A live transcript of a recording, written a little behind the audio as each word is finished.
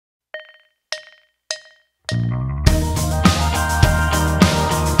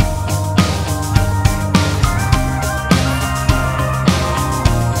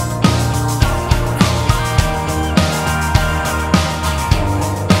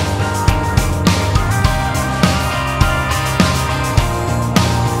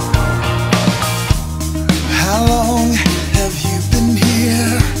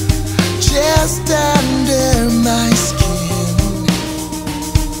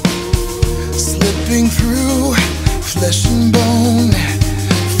creeping through flesh and bone,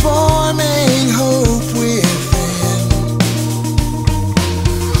 forming hope within.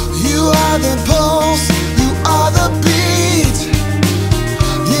 You are the pulse, you are the beat,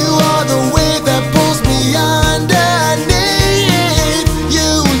 you are the wave that pulls me underneath.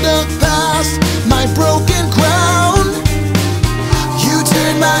 You look past my broken crown, you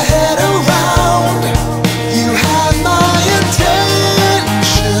turn my head around, you have my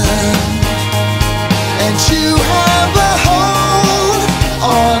attention, and you have a hold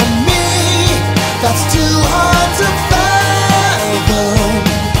on me that's too hard to fathom.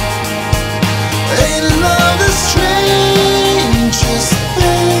 Ain't love the strangest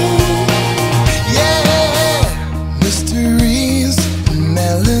thing? Yeah, mysteries,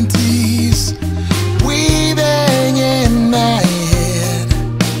 melodies weaving in my head.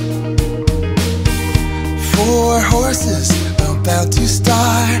 4 horses about to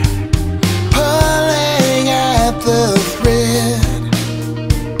start, pulling at the thread.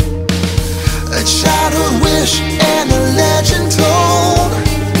 A childhood wish